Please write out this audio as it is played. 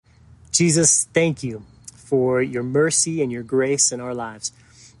Jesus, thank you for your mercy and your grace in our lives,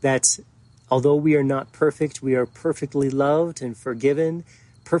 that although we are not perfect, we are perfectly loved and forgiven,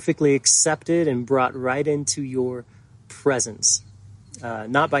 perfectly accepted and brought right into your presence,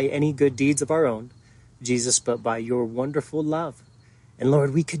 not by any good deeds of our own, Jesus, but by your wonderful love. And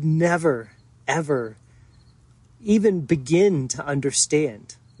Lord, we could never, ever even begin to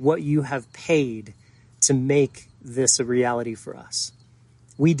understand what you have paid to make this a reality for us.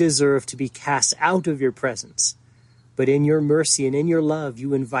 We deserve to be cast out of your presence, but in your mercy and in your love,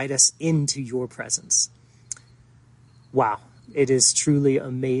 you invite us into your presence. Wow, it is truly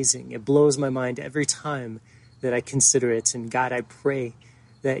amazing. It blows my mind every time that I consider it. And God, I pray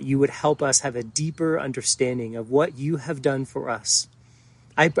that you would help us have a deeper understanding of what you have done for us.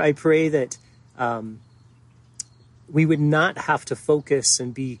 I pray that we would not have to focus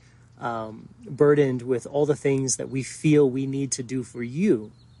and be burdened with all the things that we feel we need to do for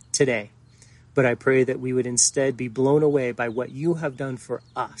you today. But I pray that we would instead be blown away by what you have done for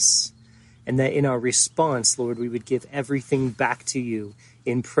us. And that in our response, Lord, we would give everything back to you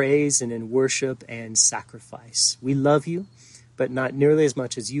in praise and in worship and sacrifice. We love you, but not nearly as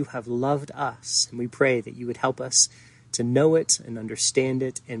much as you have loved us. And we pray that you would help us to know it and understand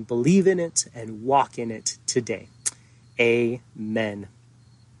it and believe in it and walk in it today. Amen.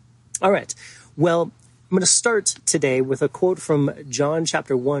 All right. Well, I'm going to start today with a quote from John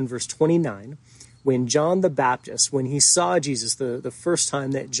chapter 1, verse 29. When John the Baptist, when he saw Jesus, the first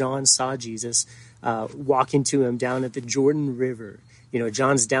time that John saw Jesus walking to him down at the Jordan River,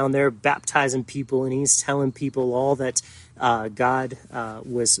 John's down there baptizing people, and he's telling people all that God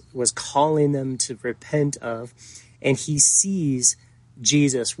was calling them to repent of. And he sees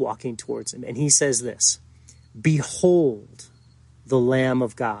Jesus walking towards him. And he says this, "Behold the Lamb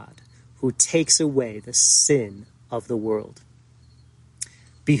of God who takes away the sin of the world."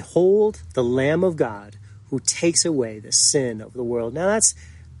 Behold the Lamb of God who takes away the sin of the world. Now that's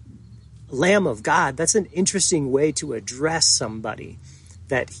Lamb of God. That's an interesting way to address somebody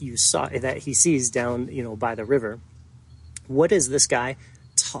that he sees down, by the river. What is this guy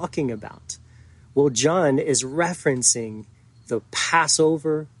talking about? Well, John is referencing the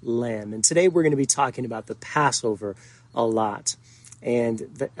Passover lamb. And today we're going to be talking about the Passover a lot.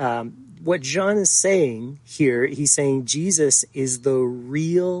 And what John is saying here, he's saying Jesus is the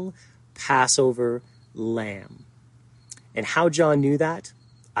real Passover lamb. And how John knew that,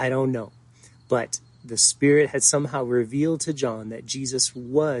 I don't know. But the Spirit had somehow revealed to John that Jesus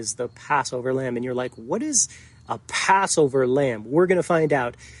was the Passover lamb. And you're like, what is a Passover lamb? We're going to find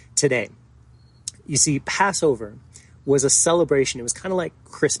out today. You see, Passover was a celebration. It was kind of like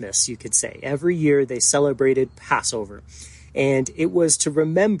Christmas, you could say. Every year they celebrated Passover. And it was to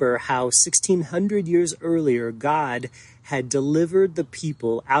remember how 1,600 years earlier, God had delivered the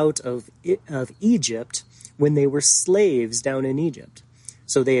people out of Egypt when they were slaves down in Egypt.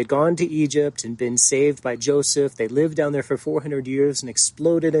 So they had gone to Egypt and been saved by Joseph. They lived down there for 400 years and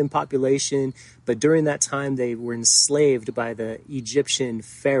exploded in population. But during that time, they were enslaved by the Egyptian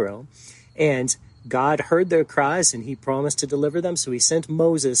Pharaoh. And God heard their cries and he promised to deliver them. So he sent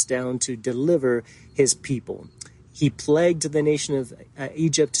Moses down to deliver his people. He plagued the nation of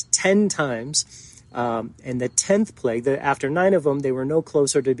Egypt 10 times. And the 10th plague, after 9 of them, they were no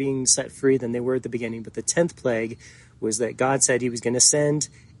closer to being set free than they were at the beginning. But the 10th plague was that God said he was going to send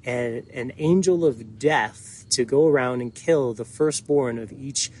an angel of death to go around and kill the firstborn of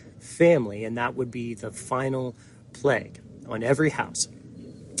each family. And that would be the final plague on every house.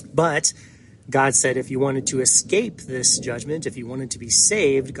 But God said if you wanted to escape this judgment, if you wanted to be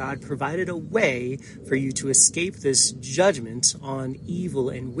saved, God provided a way for you to escape this judgment on evil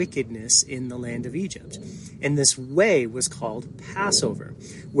and wickedness in the land of Egypt. And this way was called Passover,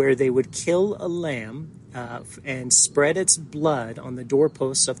 where they would kill a lamb and spread its blood on the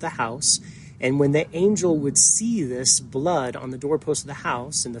doorposts of the house. And when the angel would see this blood on the doorpost of the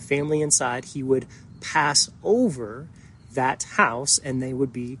house and the family inside, he would pass over that house and they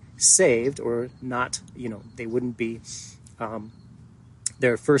would be saved, or not, they wouldn't be,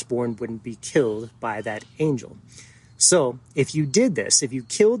 their firstborn wouldn't be killed by that angel. So if you did this, if you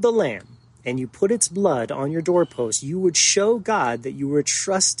killed the lamb and you put its blood on your doorpost, you would show God that you were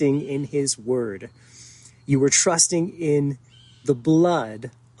trusting in his word. You were trusting in the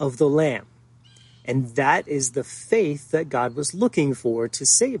blood of the lamb. And that is the faith that God was looking for to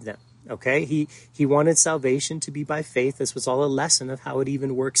save them. Okay, he wanted salvation to be by faith. This was all a lesson of how it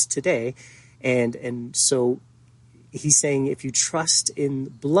even works today. And so he's saying if you trust in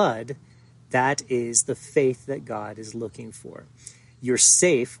blood, that is the faith that God is looking for. You're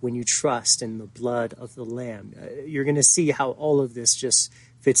safe when you trust in the blood of the Lamb. You're going to see how all of this just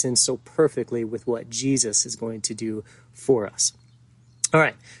fits in so perfectly with what Jesus is going to do for us. All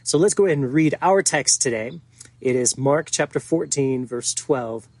right, so let's go ahead and read our text today. It is Mark chapter 14, verse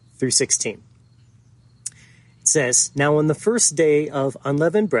 12 through 16. It says, "Now on the first day of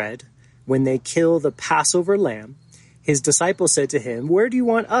unleavened bread, when they kill the Passover lamb, his disciples said to him, 'Where do you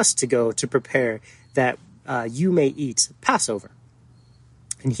want us to go to prepare that you may eat Passover?'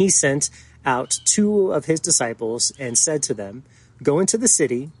 And he sent out 2 of his disciples and said to them, 'Go into the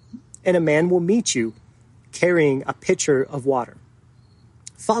city, and a man will meet you carrying a pitcher of water.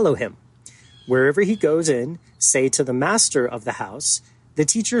 Follow him. Wherever he goes in, say to the master of the house, the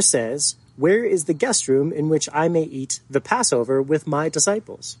teacher says, where is the guest room in which I may eat the Passover with my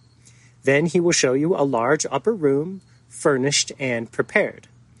disciples? Then he will show you a large upper room, furnished and prepared.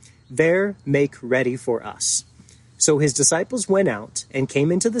 There make ready for us.' So his disciples went out and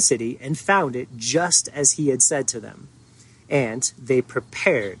came into the city and found it just as he had said to them. And they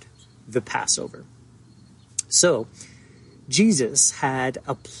prepared the Passover." So Jesus had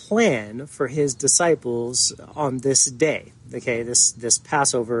a plan for his disciples on this day, okay, this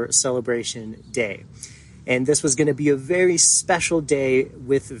Passover celebration day. And this was going to be a very special day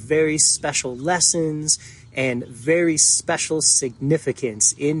with very special lessons and very special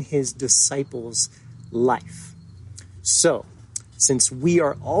significance in his disciples' life. So, since we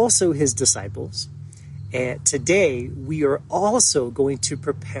are also his disciples, and today we are also going to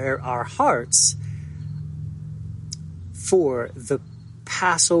prepare our hearts for the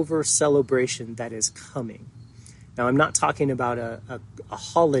Passover celebration that is coming. Now, I'm not talking about a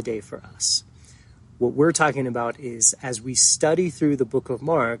holiday for us. What we're talking about is, as we study through the book of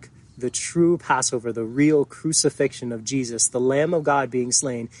Mark, the true Passover, the real crucifixion of Jesus, the Lamb of God being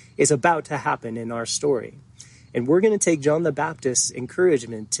slain, is about to happen in our story. And we're going to take John the Baptist's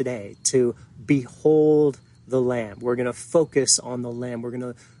encouragement today to behold the Lamb. We're going to focus on the Lamb. We're going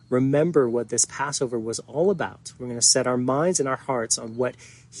to remember what this Passover was all about. We're going to set our minds and our hearts on what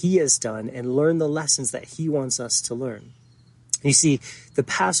he has done and learn the lessons that he wants us to learn. You see, the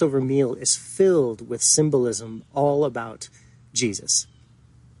Passover meal is filled with symbolism all about Jesus.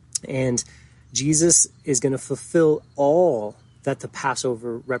 And Jesus is going to fulfill all that the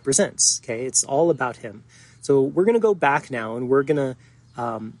Passover represents. Okay, it's all about him. So we're going to go back now and we're going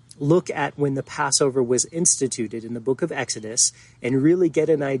to look at when the Passover was instituted in the book of Exodus and really get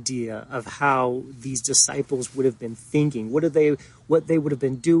an idea of how these disciples would have been thinking, what they would have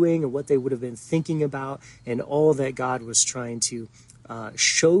been doing and what they would have been thinking about, and all that God was trying to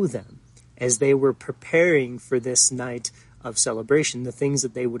show them as they were preparing for this night of celebration, the things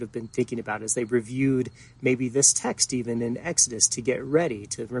that they would have been thinking about as they reviewed maybe this text even in Exodus to get ready,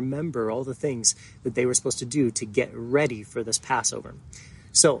 to remember all the things that they were supposed to do to get ready for this Passover.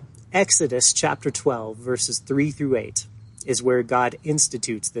 So Exodus chapter 12, verses 3 through 8 is where God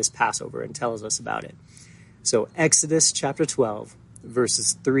institutes this Passover and tells us about it. So Exodus chapter 12,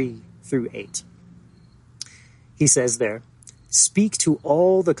 verses 3 through 8. He says there, "Speak to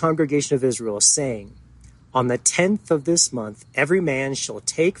all the congregation of Israel, saying, on the 10th of this month, every man shall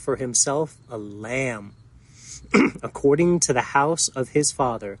take for himself a lamb, according to the house of his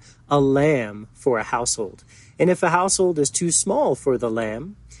father, a lamb for a household. And if a household is too small for the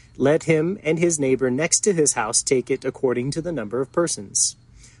lamb, let him and his neighbor next to his house take it according to the number of persons.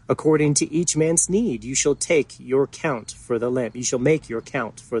 According to each man's need, you shall take your count for the lamb. You shall make your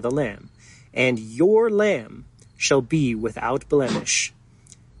count for the lamb. And your lamb shall be without blemish,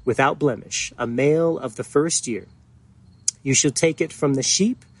 a male of the first year. You shall take it from the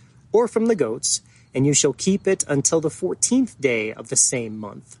sheep or from the goats, and you shall keep it until the 14th day of the same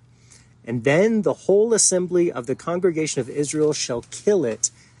month. And then the whole assembly of the congregation of Israel shall kill it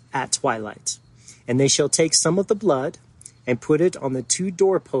at twilight. And they shall take some of the blood and put it on the 2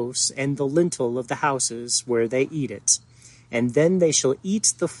 doorposts and the lintel of the houses where they eat it. And then they shall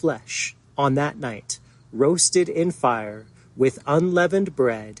eat the flesh on that night, roasted in fire, with unleavened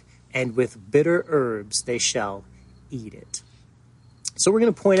bread, and with bitter herbs they shall eat it." So we're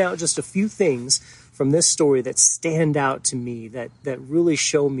going to point out just a few things from this story that stand out to me, that really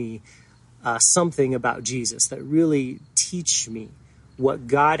show me something about Jesus, that really teach me what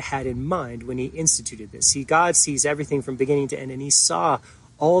God had in mind when he instituted this. See, God sees everything from beginning to end, and he saw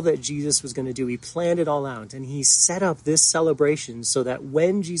all that Jesus was going to do. He planned it all out, and he set up this celebration so that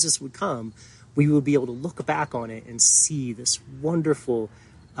when Jesus would come, we would be able to look back on it and see this wonderful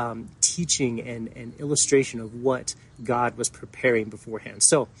teaching and illustration of what God was preparing beforehand.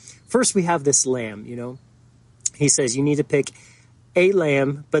 So first we have this lamb, He says you need to pick a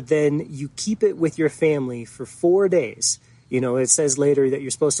lamb, but then you keep it with your family for 4 days. It says later that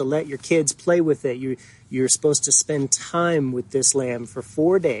you're supposed to let your kids play with it. You you're supposed to spend time with this lamb for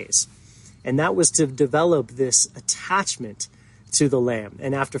 4 days. And that was to develop this attachment to the lamb.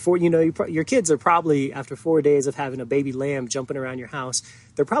 And after your kids are probably, after 4 days of having a baby lamb jumping around your house,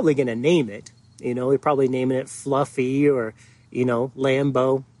 they're probably going to name it. They're probably naming it Fluffy or,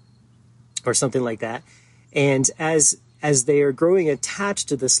 Lambo or something like that. And as they are growing attached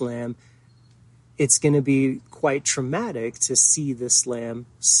to this lamb, it's going to be quite traumatic to see this lamb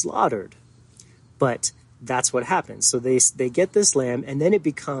slaughtered. But that's what happens. So they get this lamb, and then it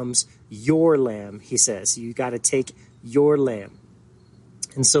becomes your lamb, he says. You got to take your lamb.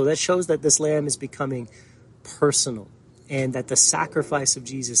 And so that shows that this lamb is becoming personal, and that the sacrifice of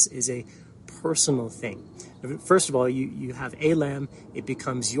Jesus is a personal thing. First of all, you have a lamb, it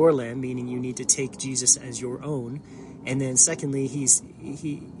becomes your lamb, meaning you need to take Jesus as your own. And then secondly,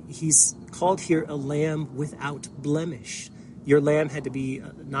 he's called here a lamb without blemish. Your lamb had to be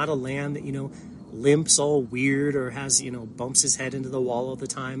not a lamb that, limps all weird or has, bumps his head into the wall all the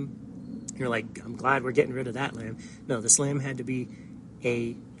time. You're like, I'm glad we're getting rid of that lamb. No, this lamb had to be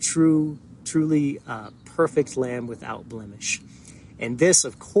a truly perfect lamb without blemish. And this,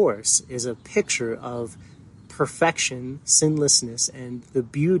 of course, is a picture of perfection, sinlessness, and the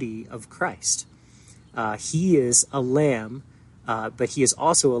beauty of Christ. He is a lamb, but he is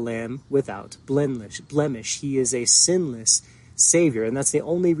also a lamb without blemish. He is a sinless Savior, and that's the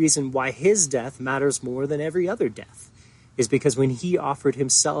only reason why his death matters more than every other death, is because when he offered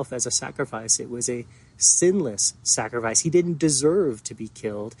himself as a sacrifice, it was a sinless sacrifice. He didn't deserve to be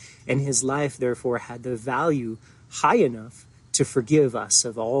killed, and his life, therefore, had the value high enough to forgive us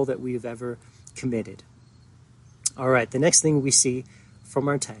of all that we have ever committed. All right, the next thing we see from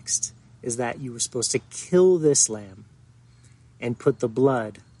our text is that you were supposed to kill this lamb and put the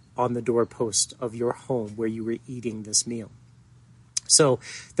blood on the doorpost of your home where you were eating this meal. So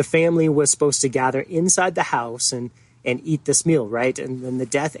the family was supposed to gather inside the house and eat this meal, right? And then the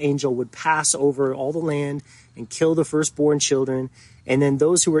death angel would pass over all the land and kill the firstborn children. And then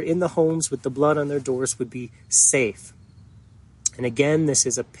those who were in the homes with the blood on their doors would be safe. And again, this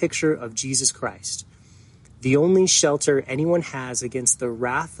is a picture of Jesus Christ. The only shelter anyone has against the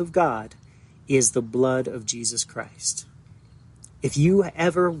wrath of God is the blood of Jesus Christ. If you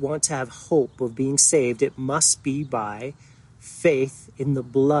ever want to have hope of being saved, it must be by faith in the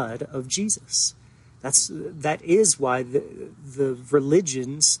blood of Jesus. That is why the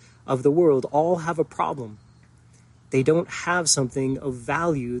religions of the world all have a problem. They don't have something of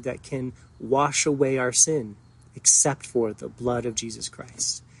value that can wash away our sin except for the blood of Jesus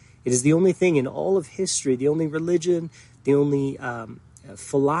Christ. It is the only thing in all of history, the only religion, the only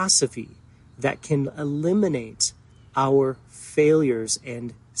philosophy that can eliminate our failures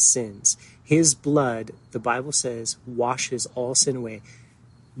and sins. His blood, the Bible says, washes all sin away.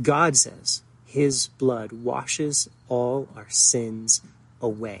 God says his blood washes all our sins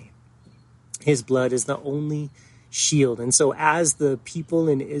away. His blood is the only shield. And so as the people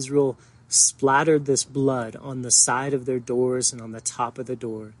in Israel splattered this blood on the side of their doors and on the top of the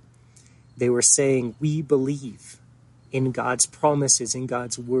door, they were saying, we believe in God's promises, in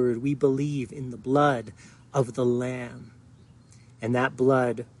God's word. We believe in the blood of the Lamb. And that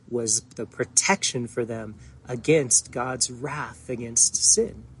blood was the protection for them against God's wrath against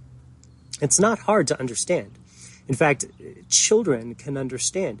sin. It's not hard to understand. In fact, children can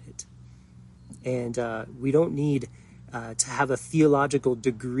understand it. And we don't need to have a theological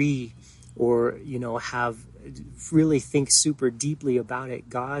degree or, really think super deeply about it.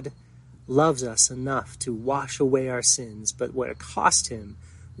 God loves us enough to wash away our sins. But what it cost him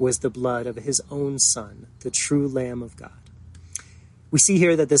was the blood of his own Son, the true Lamb of God. We see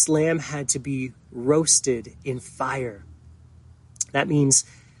here that this lamb had to be roasted in fire. That means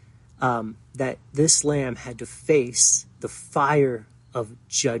that this lamb had to face the fire of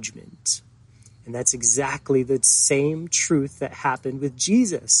judgment. And that's exactly the same truth that happened with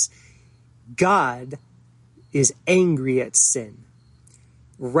Jesus. God is angry at sin,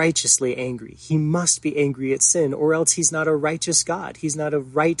 righteously angry. He must be angry at sin, or else he's not a righteous God. He's not a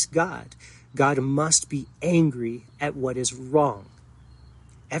right God. God must be angry at what is wrong.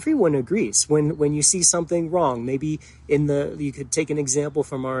 Everyone agrees when you see something wrong. Maybe you could take an example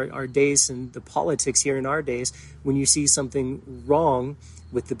from our days and the politics here in our days. When you see something wrong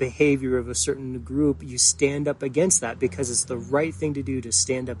with the behavior of a certain group, you stand up against that because it's the right thing to do to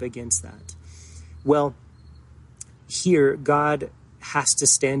stand up against that. Well, here God has to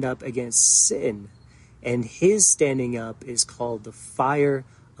stand up against sin, and his standing up is called the fire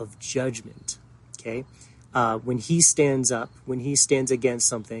of judgment. Okay? When he stands up, when he stands against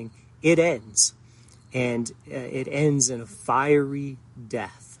something, it ends. And it ends in a fiery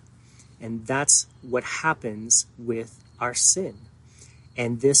death. And that's what happens with our sin.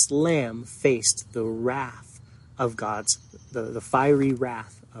 And this lamb faced the wrath of the fiery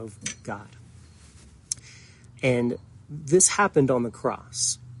wrath of God. And this happened on the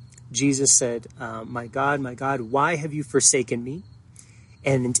cross. Jesus said, my God, why have you forsaken me?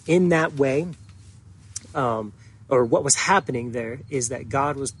 And in that way, or what was happening there is that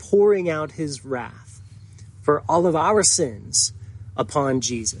God was pouring out his wrath for all of our sins upon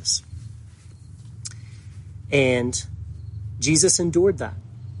Jesus. And Jesus endured that.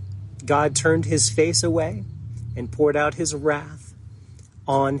 God turned his face away and poured out his wrath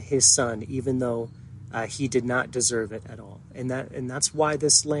on his son, even though he did not deserve it at all. And that's why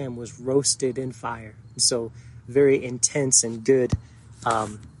this lamb was roasted in fire. So very intense and good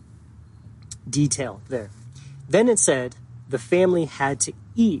detail there. Then it said the family had to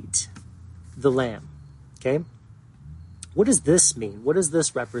eat the lamb. Okay? What does this mean? What does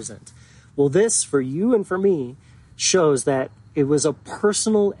this represent? Well, this, for you and for me, shows that it was a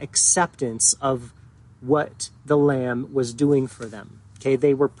personal acceptance of what the lamb was doing for them. Okay?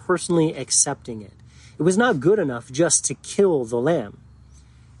 They were personally accepting it. It was not good enough just to kill the lamb.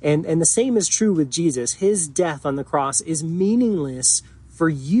 And the same is true with Jesus. His death on the cross is meaningless for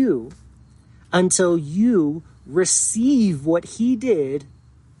you until you receive what he did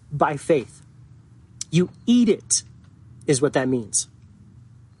by faith. You eat it, is what that means.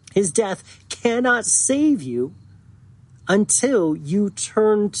 His death cannot save you until you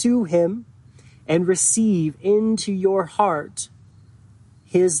turn to him and receive into your heart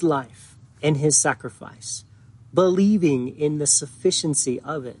his life and his sacrifice, believing in the sufficiency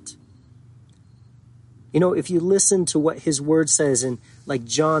of it. You know, if you listen to what his word says in like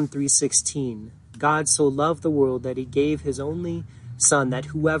John 3:16, God so loved the world that he gave his only son, that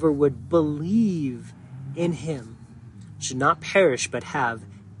whoever would believe in him should not perish but have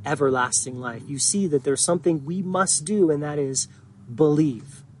everlasting life. You see that there's something we must do, and that is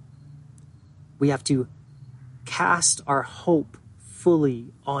believe. We have to cast our hope fully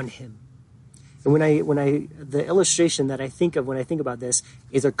on him. And the illustration that I think of when I think about this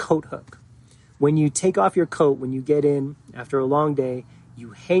is a coat hook. When you take off your coat, when you get in after a long day,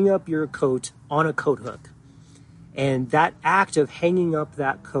 you hang up your coat on a coat hook. And that act of hanging up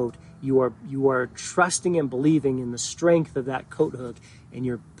that coat, you are trusting and believing in the strength of that coat hook, and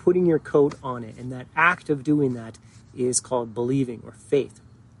you're putting your coat on it. And that act of doing that is called believing or faith.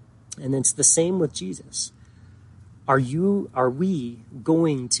 And it's the same with Jesus. Are we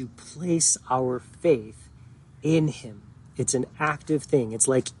going to place our faith in him? It's an active thing. It's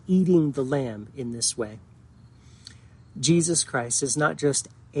like eating the lamb in this way. Jesus Christ is not just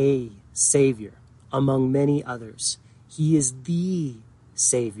a Savior among many others. He is the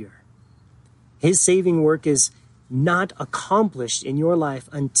Savior. His saving work is not accomplished in your life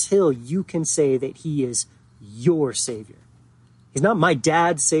until you can say that he is your Savior. He's not my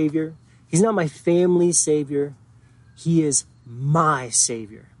dad's Savior. He's not my family's Savior. He is my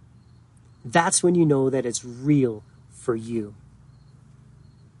Savior. That's when you know that it's real for you.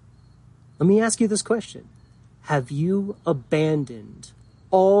 Let me ask you this question. Have you abandoned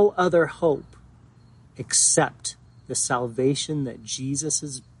all other hope except the salvation that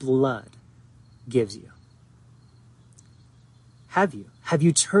Jesus' blood gives you? Have you? Have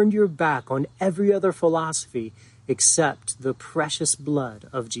you turned your back on every other philosophy except the precious blood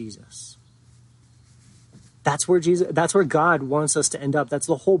of Jesus? That's where God wants us to end up. That's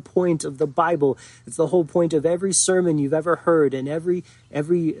the whole point of the Bible. It's the whole point of every sermon you've ever heard, and every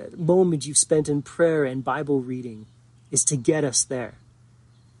moment you've spent in prayer and Bible reading is to get us there,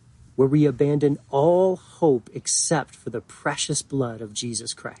 where we abandon all hope except for the precious blood of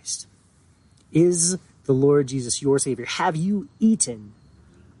Jesus Christ. Is the Lord Jesus your Savior? Have you eaten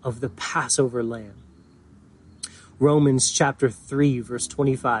of the Passover lamb? Romans chapter 3, verse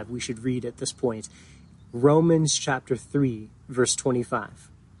 25, we should read at this point. Romans chapter 3, verse 25.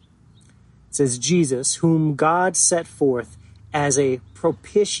 It says, Jesus, whom God set forth as a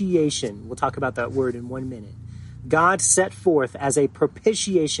propitiation. We'll talk about that word in 1 minute. God set forth as a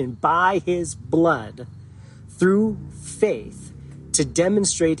propitiation by his blood through faith to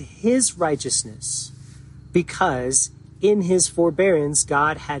demonstrate his righteousness, because in his forbearance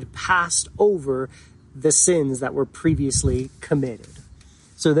God had passed over the sins that were previously committed.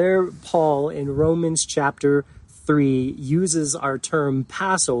 So there, Paul in Romans chapter 3 uses our term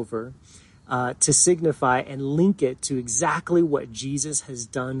Passover to signify and link it to exactly what Jesus has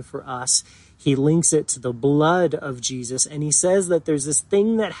done for us. He links it to the blood of Jesus, and he says that there's this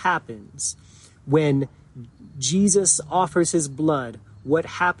thing that happens when Jesus offers his blood. What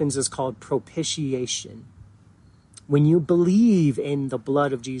happens is called propitiation. When you believe in the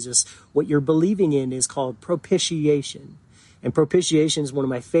blood of Jesus, what you're believing in is called propitiation. And propitiation is one of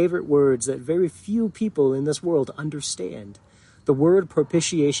my favorite words that very few people in this world understand. The word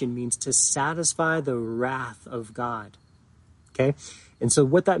propitiation means to satisfy the wrath of God. Okay? And so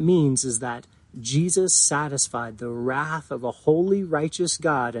what that means is that Jesus satisfied the wrath of a holy, righteous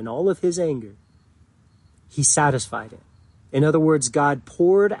God and all of his anger. He satisfied it. In other words, God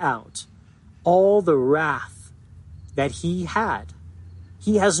poured out all the wrath that he had.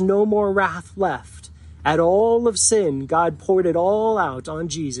 He has no more wrath left. At all of sin, God poured it all out on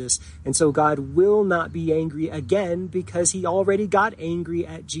Jesus. And so God will not be angry again because he already got angry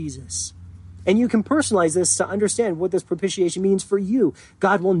at Jesus. And you can personalize this to understand what this propitiation means for you.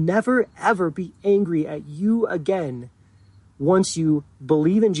 God will never, ever be angry at you again once you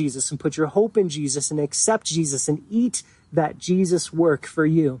believe in Jesus and put your hope in Jesus and accept Jesus and eat that Jesus work for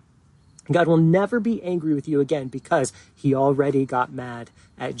you. God will never be angry with you again because he already got mad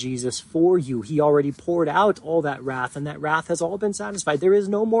at Jesus for you. He already poured out all that wrath, and that wrath has all been satisfied. There is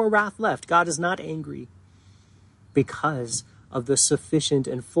no more wrath left. God is not angry because of the sufficient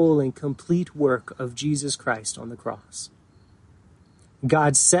and full and complete work of Jesus Christ on the cross.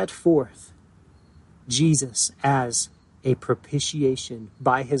 God set forth Jesus as a propitiation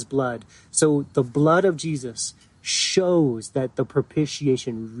by his blood. So the blood of Jesus shows that the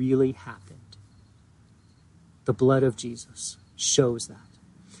propitiation really happened. The blood of Jesus shows that.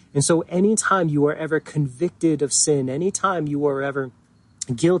 And so anytime you are ever convicted of sin, anytime you are ever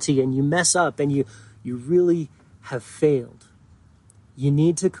guilty and you mess up and you really have failed, you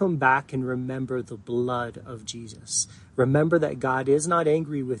need to come back and remember the blood of Jesus. Remember that God is not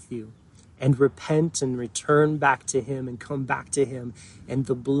angry with you, and repent and return back to him and come back to him. And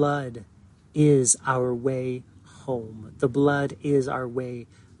the blood is our way home. The blood is our way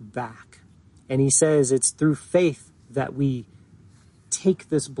back. And he says it's through faith that we take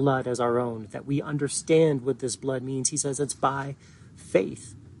this blood as our own, that we understand what this blood means. He says it's by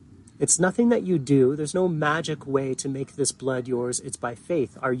faith. It's nothing that you do. There's no magic way to make this blood yours. It's by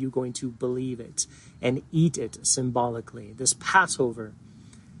faith. Are you going to believe it and eat it symbolically? This Passover,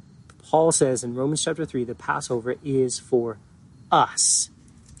 Paul says in Romans chapter 3, the Passover is for us.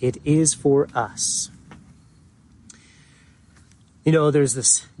 It is for us. You know, there's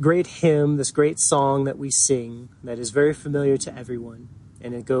this great hymn, this great song that we sing that is very familiar to everyone.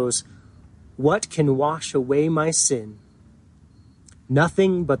 And it goes, "What can wash away my sin?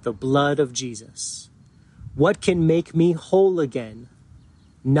 Nothing but the blood of Jesus. What can make me whole again?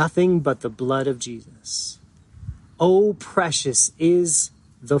 Nothing but the blood of Jesus. Oh, precious is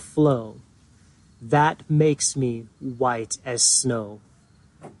the flow that makes me white as snow.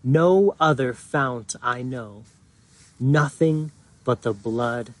 No other fount I know. Nothing but the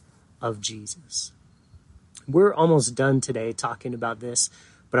blood of Jesus." We're almost done today talking about this,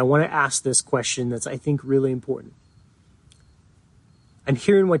 but I want to ask this question that's, I think, really important. I'm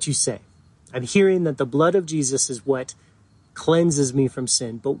hearing what you say. I'm hearing that the blood of Jesus is what cleanses me from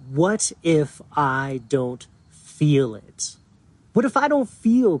sin. But what if I don't feel it? What if I don't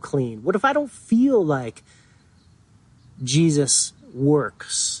feel clean? What if I don't feel like Jesus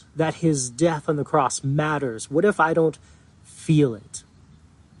works, that his death on the cross matters? What if I don't feel it?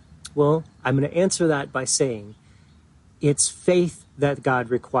 Well, I'm going to answer that by saying it's faith that God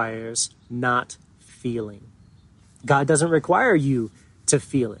requires, not feeling. God doesn't require you to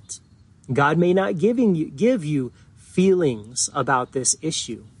feel it. God may not give you feelings about this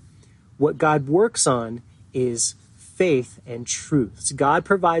issue. What God works on is faith and truth. God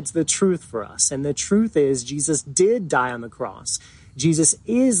provides the truth for us, and the truth is Jesus did die on the cross. Jesus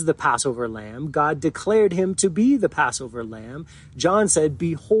is the Passover lamb. God declared him to be the Passover lamb. John said,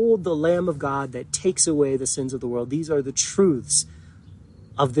 "Behold the Lamb of God that takes away the sins of the world." These are the truths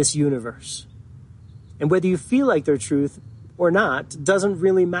of this universe. And whether you feel like they're truth or not doesn't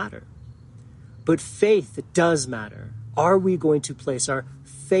really matter. But faith does matter. Are we going to place our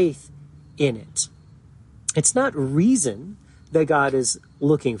faith in it? It's not reason that God is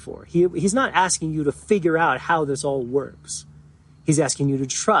looking for. He's not asking you to figure out how this all works. He's asking you to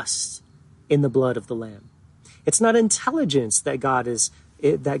trust in the blood of the Lamb. It's not intelligence that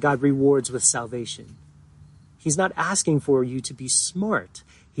God rewards with salvation. He's not asking for you to be smart.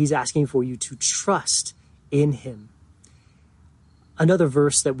 He's asking for you to trust in him. Another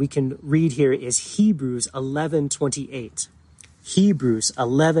verse that we can read here is Hebrews 11:28. Hebrews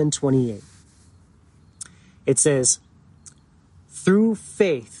 11:28. It says, "Through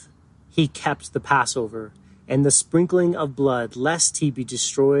faith he kept the Passover and the sprinkling of blood, lest he be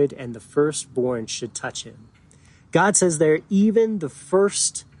destroyed and the firstborn should touch him." God says there, even the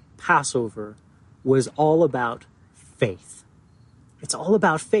first Passover was all about faith. It's all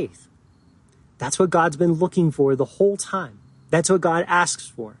about faith. That's what God's been looking for the whole time. That's what God asks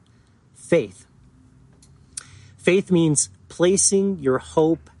for. Faith. Faith means placing your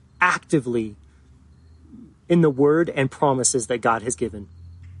hope actively in the word and promises that God has given.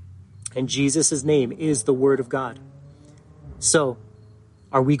 And Jesus' name is the Word of God. So,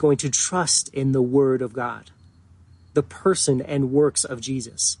 are we going to trust in the Word of God? The person and works of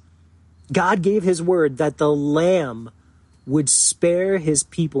Jesus. God gave his word that the Lamb would spare his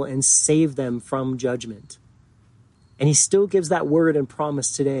people and save them from judgment. And he still gives that word and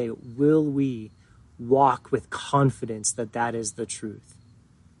promise today. Will we walk with confidence that that is the truth?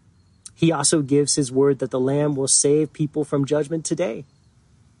 He also gives his word that the Lamb will save people from judgment today.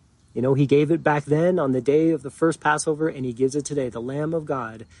 You know, he gave it back then on the day of the first Passover, and he gives it today. The Lamb of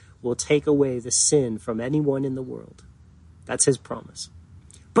God will take away the sin from anyone in the world. That's his promise.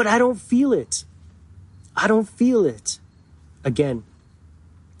 But I don't feel it. I don't feel it. Again,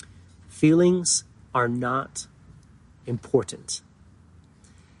 feelings are not important.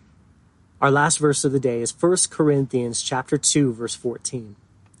 Our last verse of the day is 1 Corinthians chapter 2, verse 14.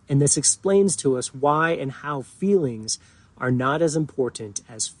 And this explains to us why and how feelings are not as important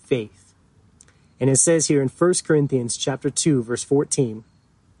as faith. And it says here in 1 Corinthians chapter 2, verse 14,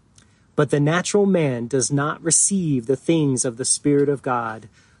 "But the natural man does not receive the things of the Spirit of God,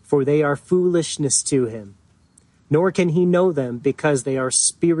 for they are foolishness to him, nor can he know them because they are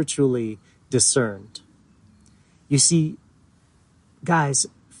spiritually discerned." You see, guys,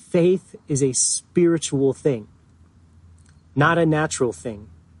 faith is a spiritual thing, not a natural thing.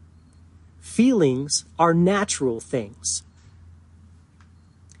 Feelings are natural things.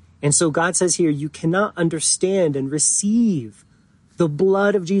 And so God says here, you cannot understand and receive the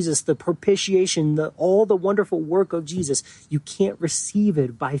blood of Jesus, the propitiation, all the wonderful work of Jesus. You can't receive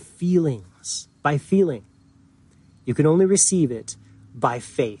it by feelings, by feeling. You can only receive it by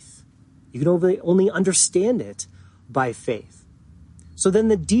faith. You can only understand it by faith. So then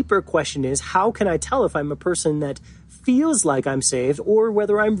the deeper question is, how can I tell if I'm a person that feels like I'm saved or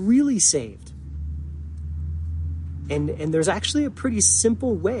whether I'm really saved? And there's actually a pretty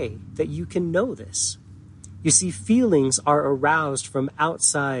simple way that you can know this. You see, feelings are aroused from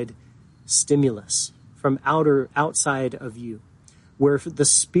outside stimulus, from outside of you, where the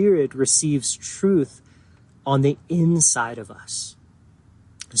Spirit receives truth on the inside of us.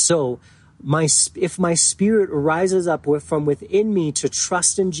 So if my spirit rises up from within me to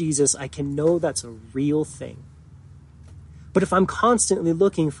trust in Jesus, I can know that's a real thing. But if I'm constantly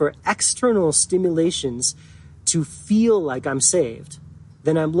looking for external stimulations to feel like I'm saved,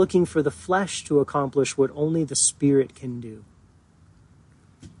 then I'm looking for the flesh to accomplish what only the Spirit can do.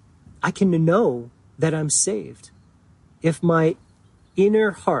 I can know that I'm saved if my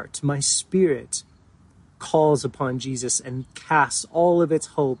inner heart, my spirit, calls upon Jesus and casts all of its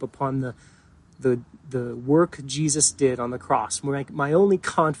hope upon the work Jesus did on the cross. My only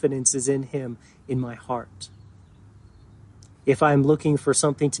confidence is in him in my heart. If I'm looking for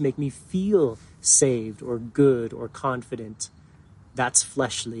something to make me feel saved or good or confident, that's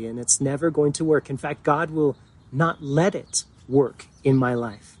fleshly and it's never going to work. In fact, God will not let it work in my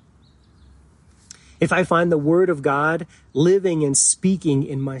life. If I find the Word of God living and speaking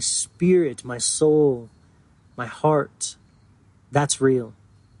in my spirit, my soul, my heart, that's real.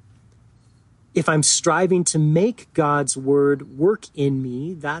 If I'm striving to make God's Word work in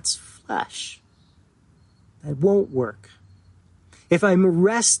me, that's flesh. That won't work. If I'm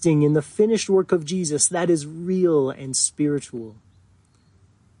resting in the finished work of Jesus, that is real and spiritual.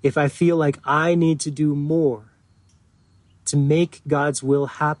 If I feel like I need to do more to make God's will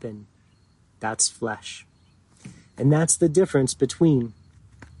happen, that's flesh. And that's the difference between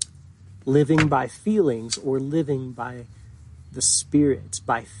living by feelings or living by the Spirit,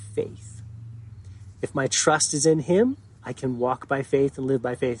 by faith. If my trust is in him, I can walk by faith and live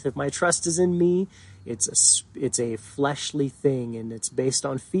by faith. If my trust is in me, it's a fleshly thing, and it's based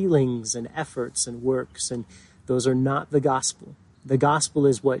on feelings and efforts and works, and those are not the gospel. The gospel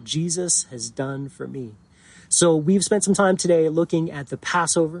is what Jesus has done for me. So we've spent some time today looking at the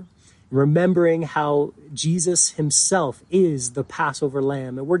Passover, remembering how Jesus himself is the Passover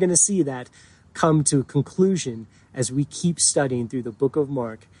lamb, and we're going to see that come to a conclusion as we keep studying through the book of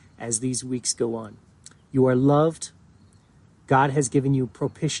Mark as these weeks go on. You are loved. God has given you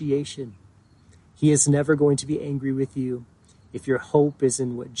propitiation. He is never going to be angry with you if your hope is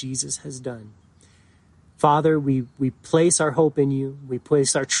in what Jesus has done. Father, we place our hope in you. We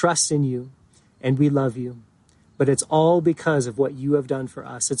place our trust in you, and we love you. But it's all because of what you have done for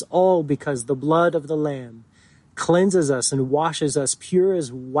us. It's all because the blood of the Lamb cleanses us and washes us pure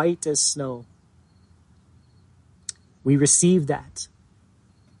as white as snow. We receive that.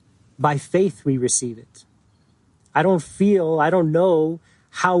 By faith, we receive it. I don't know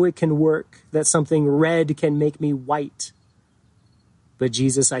how it can work, that something red can make me white. But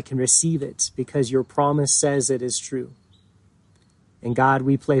Jesus, I can receive it because your promise says it is true. And God,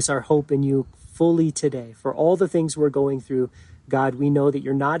 we place our hope in you fully today. For all the things we're going through, God, we know that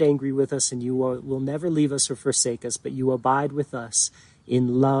you're not angry with us and you will never leave us or forsake us, but you abide with us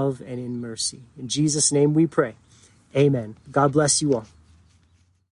in love and in mercy. In Jesus' name we pray. Amen. God bless you all.